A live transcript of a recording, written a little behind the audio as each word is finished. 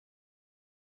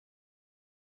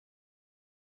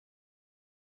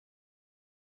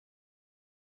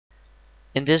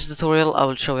In this tutorial I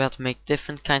will show you how to make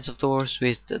different kinds of doors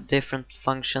with different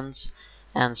functions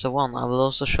and so on. I will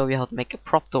also show you how to make a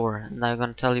prop door, and I'm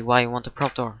going to tell you why you want a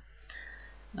prop door.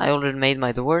 I already made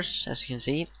my doors, as you can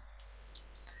see,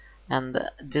 and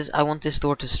I want this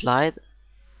door to slide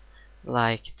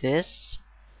like this.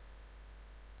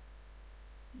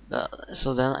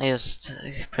 So then I just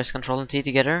press Ctrl and T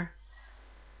together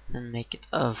and make it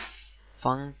a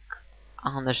func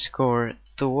underscore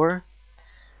door.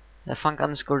 The func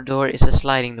underscore door is a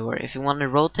sliding door. If you want a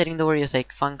rotating door, you take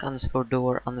func underscore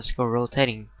door underscore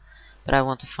rotating. But I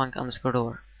want a func underscore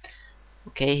door.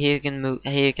 Okay, here you can move.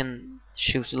 Here you can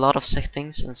choose a lot of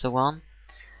settings and so on.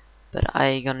 But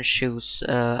I gonna choose.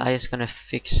 I just gonna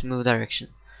fix smooth direction.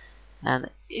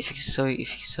 And if you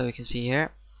can see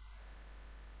here.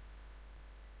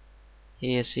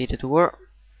 Here you see the door.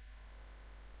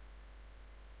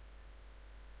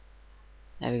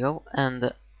 There we go.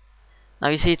 And now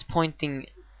you see it's pointing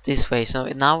this way. So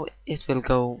now it will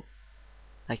go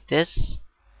like this.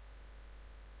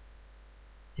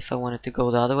 If I wanted to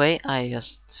go the other way, I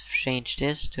just change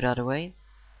this to the other way.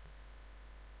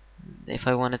 If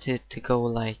I wanted it to go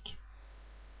like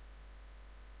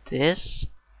this,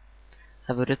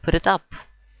 I would put it up.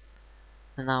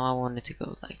 And now I want it to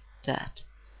go like that.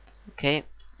 Okay,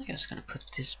 I'm just gonna put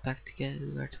this back together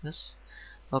where it was.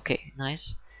 Okay,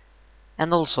 nice.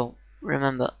 And also,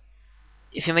 remember,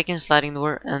 if you're making a sliding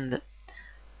door and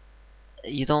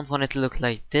you don't want it to look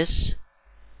like this,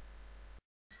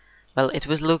 well, it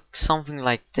will look something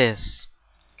like this.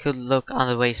 Could look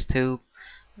other ways too,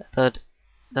 but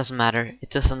doesn't matter. It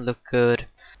doesn't look good.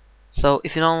 So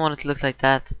if you don't want it to look like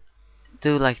that,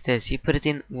 do like this. You put it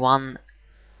in 1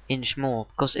 inch more,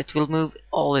 because it will move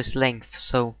all its length.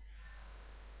 So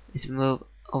it will move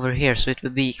over here, so it will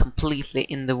be completely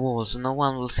in the wall, so no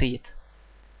one will see it.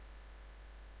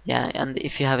 Yeah, and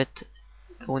if you have it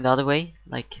going the other way,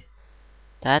 like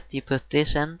that, you put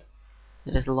this end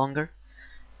a little longer.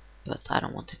 But I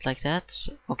don't want it like that.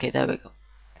 So, okay, there we go.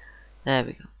 There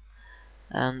we go.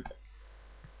 And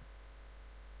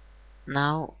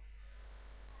now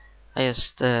I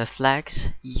just flags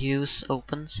use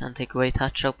opens and take away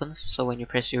touch opens. So when you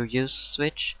press your use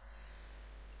switch,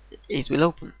 it will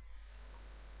open.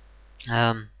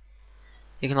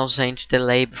 You can also change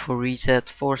delay before reset,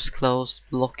 force close,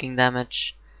 blocking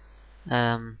damage,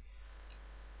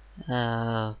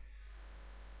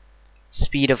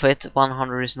 speed of it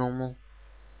 100 is normal.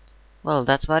 Well,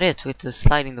 that's about it with the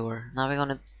sliding door. Now we're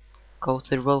gonna go to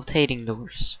the rotating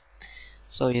doors.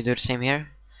 So you do the same here.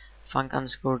 Func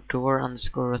underscore door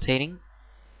underscore rotating.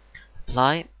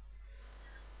 Apply.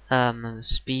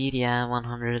 Speed, yeah,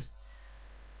 100.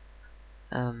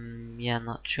 Yeah,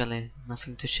 not really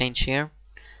nothing to change here.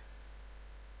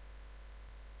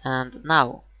 And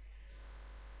now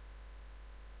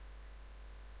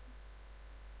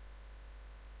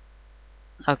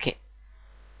okay,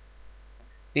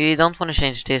 we don't want to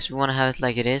change this. We want to have it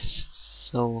like it is.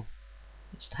 So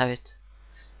let's have it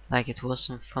like it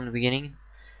was from the beginning.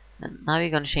 And now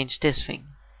we're gonna change this thing,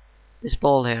 this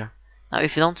ball here. Now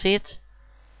if you don't see it,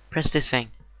 press this thing.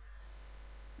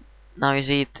 Now you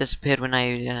see it disappeared when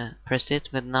I pressed it,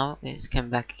 but now it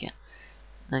came back again.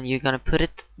 And you're gonna put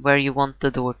it where you want the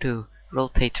door to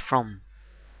rotate from.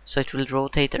 So it will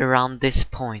rotate around this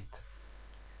point.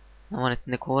 I want it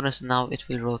in the corner, so now it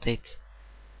will rotate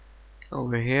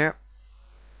over here.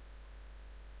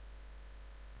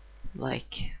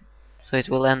 Like, so it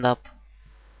will end up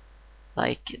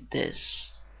like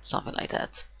this. Something like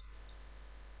that.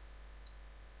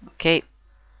 Okay.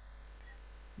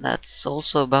 That's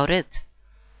also about it.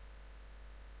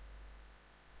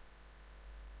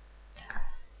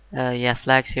 Yeah,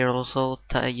 flags here also.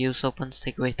 Use opens,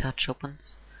 take away touch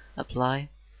opens, apply.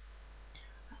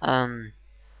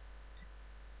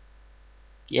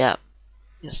 Yeah,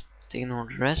 just ignore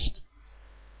the rest.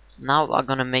 Now I'm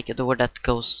gonna make a door that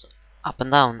goes up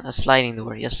and down, a sliding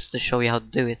door, just to show you how to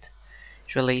do it.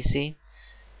 It's really easy.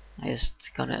 I just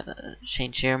gonna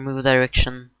change here, move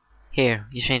direction. Here,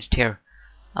 you changed here,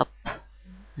 up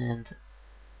and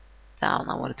down.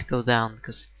 I want it to go down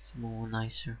because it's more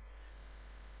nicer.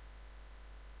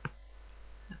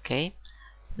 Okay,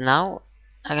 now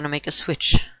I'm gonna make a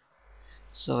switch.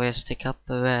 So I just take up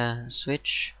a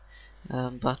switch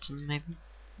button maybe.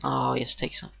 Oh, just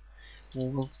take some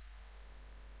more.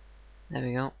 There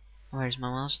we go. Where's my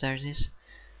mouse? There it is.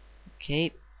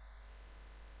 Okay.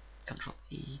 Control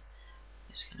E.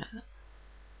 Just gonna.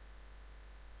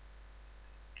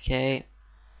 Okay.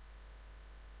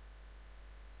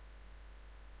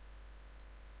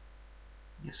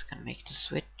 Just gonna make the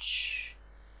switch.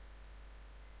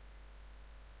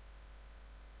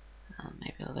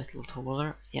 Maybe a little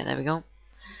taller. Yeah, there we go.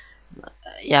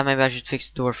 Yeah, maybe I should fix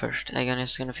the door first. I'm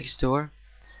just gonna fix the door.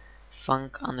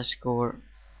 Func underscore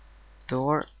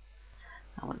door.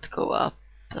 I want to go up.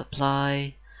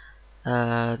 Apply.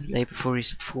 Delay before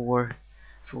reset 4.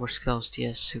 4 is closed.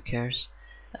 Yes, who cares?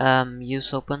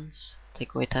 Use opens.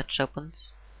 Take away touch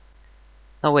opens.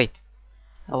 No, wait.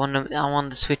 I want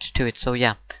to switch to it. So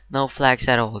yeah, no flags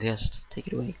at all. Just take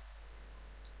it away.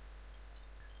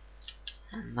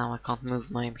 And now I can't move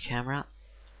my camera.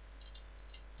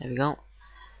 There we go.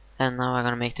 And now I'm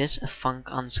gonna make this a func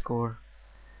underscore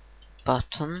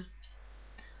button.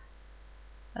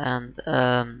 And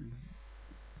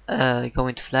go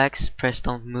into flags. Press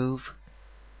don't move.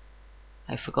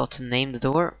 I forgot to name the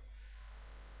door.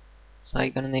 So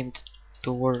I'm gonna name it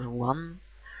door 1.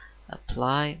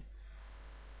 Apply.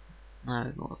 Now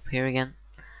we go up here again.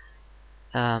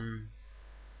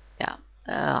 Yeah.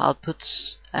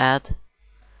 Outputs add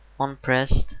on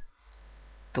pressed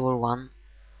door 1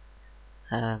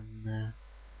 and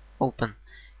open.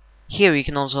 Here you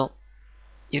can also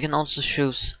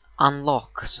choose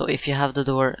unlock. So if you have the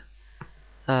door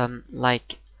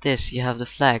like this, you have the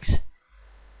flags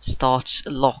starts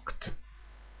locked,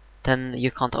 then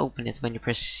you can't open it when you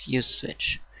press use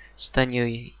switch. So then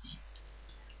you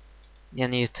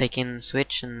take in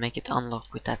switch and make it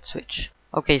unlock with that switch.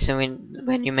 Okay, so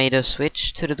when you made a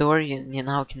switch to the door, you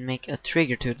now can make a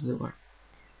trigger to the door.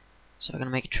 So I'm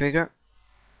gonna make a trigger.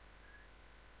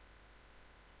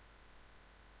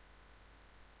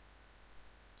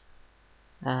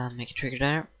 Make a trigger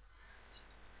there.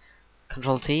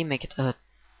 Control T, make it a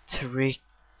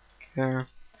trigger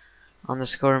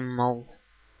underscore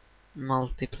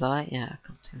multiply. Yeah,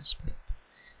 continuous split.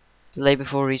 Delay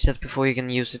before reset before you can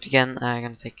use it again. I'm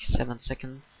gonna take 7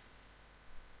 seconds.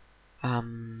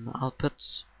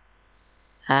 Outputs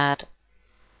add.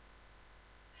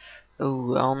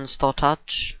 Oh, on start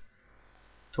touch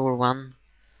door 1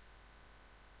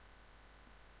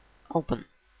 open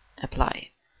apply.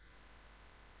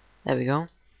 There we go.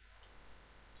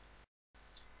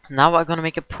 Now I'm gonna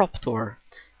make a prop door.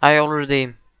 I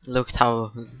already looked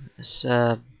how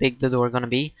big the door gonna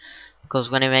be, because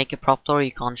when you make a prop door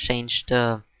you can't change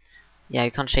the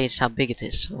you can't change how big it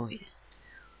is. So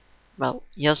well,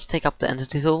 just take up the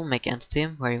entity tool, make entity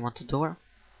where you want the door,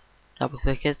 double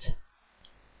click it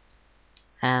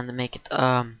and make it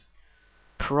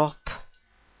prop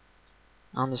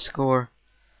underscore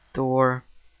door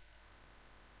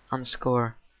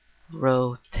underscore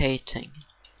rotating.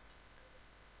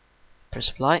 Press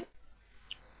apply.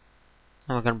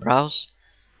 Now we're gonna browse.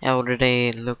 I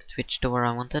already looked which door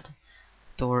I wanted.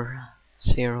 Door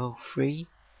 03.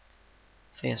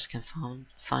 If I just can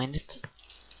find it.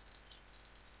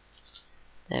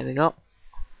 There we go.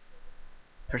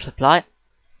 Press apply.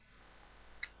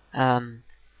 Now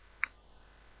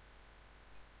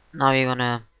you're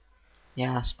gonna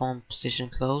spawn position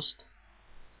closed.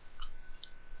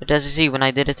 But as you see, when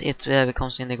I did it, it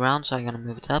becomes in the ground, so I'm gonna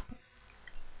move it up.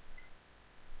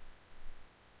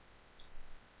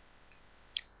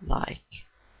 Like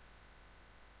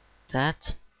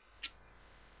that.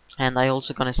 And I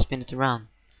also gonna spin it around.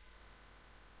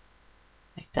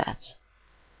 Like that.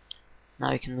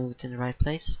 Now you can move it in the right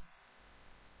place.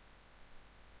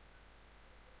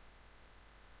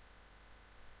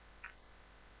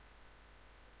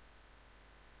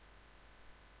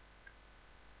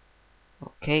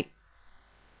 Okay.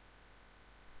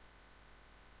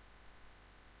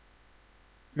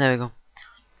 There we go.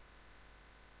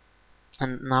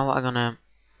 And now I'm gonna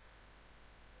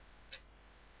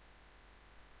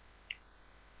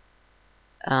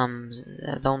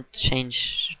don't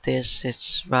change this,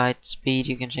 it's right speed,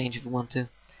 you can change if you want to.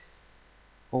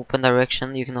 Open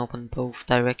direction, you can open both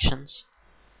directions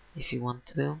if you want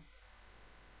to.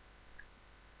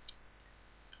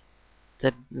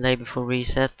 Delay before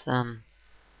reset 10.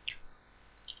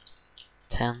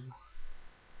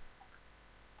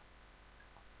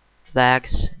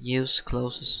 Flags use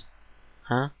closes.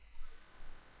 Huh?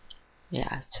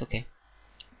 Yeah, it's okay.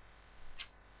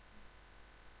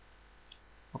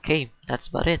 Okay, that's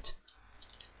about it.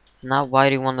 Now why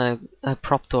do you want a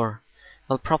prop door?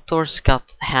 Well, prop doors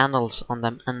got handles on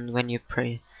them, and when you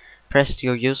press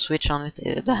your use switch on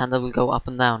it, the handle will go up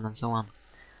and down and so on.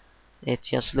 It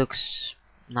just looks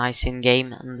nice in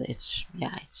game, and it's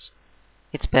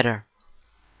better.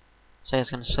 So I'm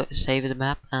just gonna save the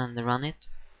map and run it.